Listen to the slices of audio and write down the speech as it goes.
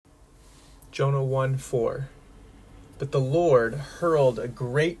Jonah 1:4. But the Lord hurled a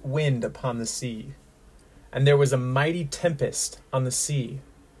great wind upon the sea, and there was a mighty tempest on the sea,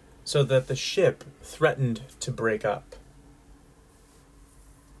 so that the ship threatened to break up.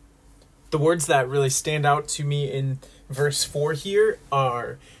 The words that really stand out to me in verse 4 here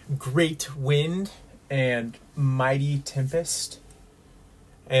are great wind and mighty tempest.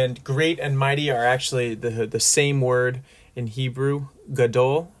 And great and mighty are actually the same word in Hebrew,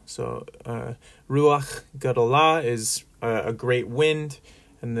 gadol. So ruach gadolah is a great wind,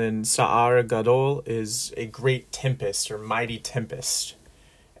 and then sa'ar gadol is a great tempest or mighty tempest.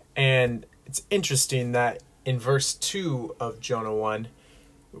 And it's interesting that in verse 2 of Jonah 1,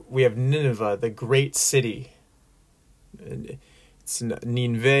 we have Nineveh, the great city. It's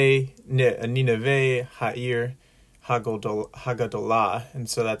Nineveh, Ha'ir, Hagadolah. And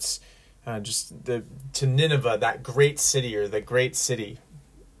so that's to Nineveh, that great city, or the great city.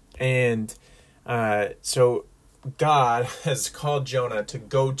 And so God has called Jonah to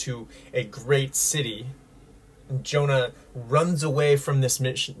go to a great city. And Jonah runs away from this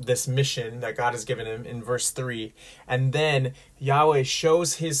mission that God has given him in verse 3. And then Yahweh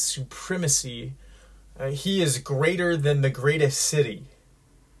shows his supremacy. He is greater than the greatest city.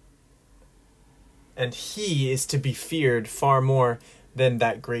 And he is to be feared far more than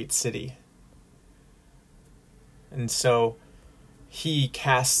that great city. And so he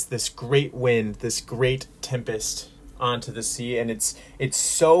casts this great wind, this great tempest onto the sea, and it's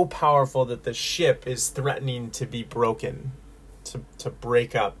so powerful that the ship is threatening to be broken, to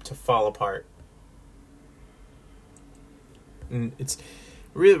break up, to fall apart. And it's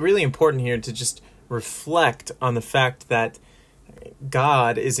really important here to just reflect on the fact that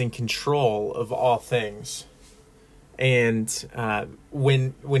God is in control of all things. And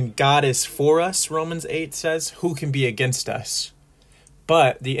when God is for us, Romans 8 says, who can be against us?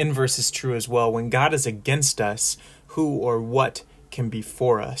 But the inverse is true as well. When God is against us, who or what can be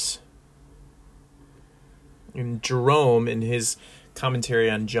for us? And Jerome, in his commentary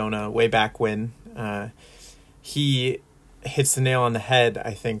on Jonah, way back when, he hits the nail on the head,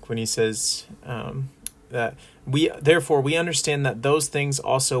 I think, when he says that we understand that those things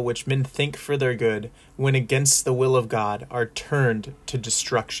also which men think for their good, when against the will of God, are turned to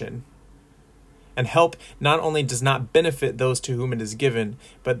destruction. And help not only does not benefit those to whom it is given,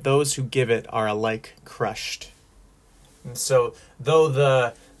 but those who give it are alike crushed. And so, though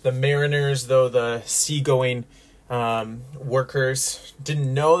the mariners, though the seagoing workers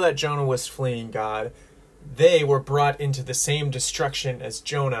didn't know that Jonah was fleeing God, they were brought into the same destruction as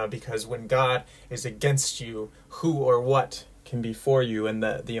Jonah, because when God is against you, who or what can be for you? And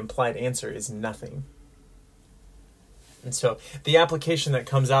the implied answer is nothing. And so the application that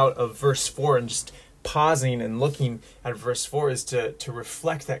comes out of verse 4, and just pausing and looking at verse 4, is to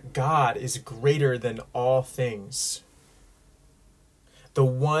reflect that God is greater than all things. The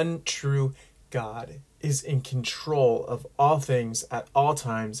one true God is in control of all things at all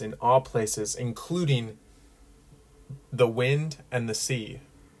times, in all places, including the wind and the sea.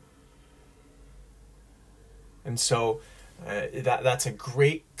 And so that's a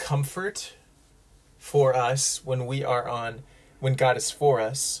great comfort for us when God is for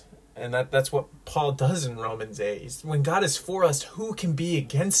us. And that's what Paul does in Romans 8. When God is for us, who can be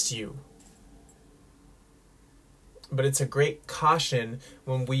against you? But it's a great caution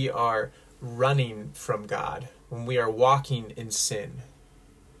when we are running from God, when we are walking in sin.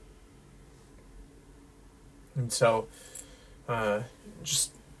 And so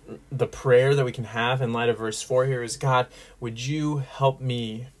just the prayer that we can have in light of verse 4 here is, God, would you help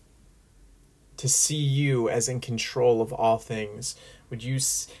me to see you as in control of all things? Would you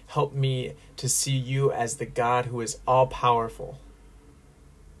help me to see you as the God who is all-powerful?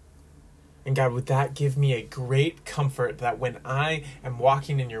 And God, would that give me a great comfort that when I am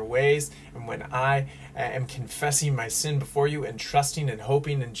walking in your ways, and when I am confessing my sin before you and trusting and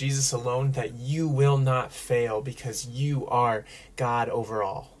hoping in Jesus alone, that you will not fail, because you are God over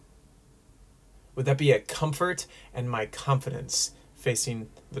all? Would that be a comfort and my confidence facing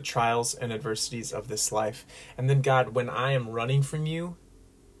the trials and adversities of this life? And then, God, when I am running from you,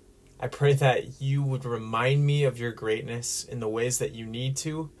 I pray that you would remind me of your greatness in the ways that you need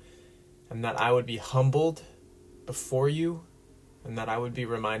to, and that I would be humbled before you, and that I would be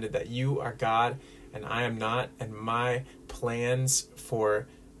reminded that you are God and I am not, and my plans for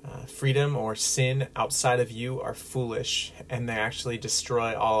freedom or sin outside of you are foolish, and they actually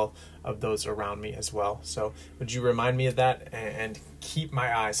destroy all of those around me as well. So would you remind me of that and keep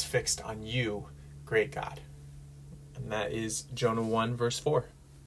my eyes fixed on you, great God? And that is Jonah 1, verse 4.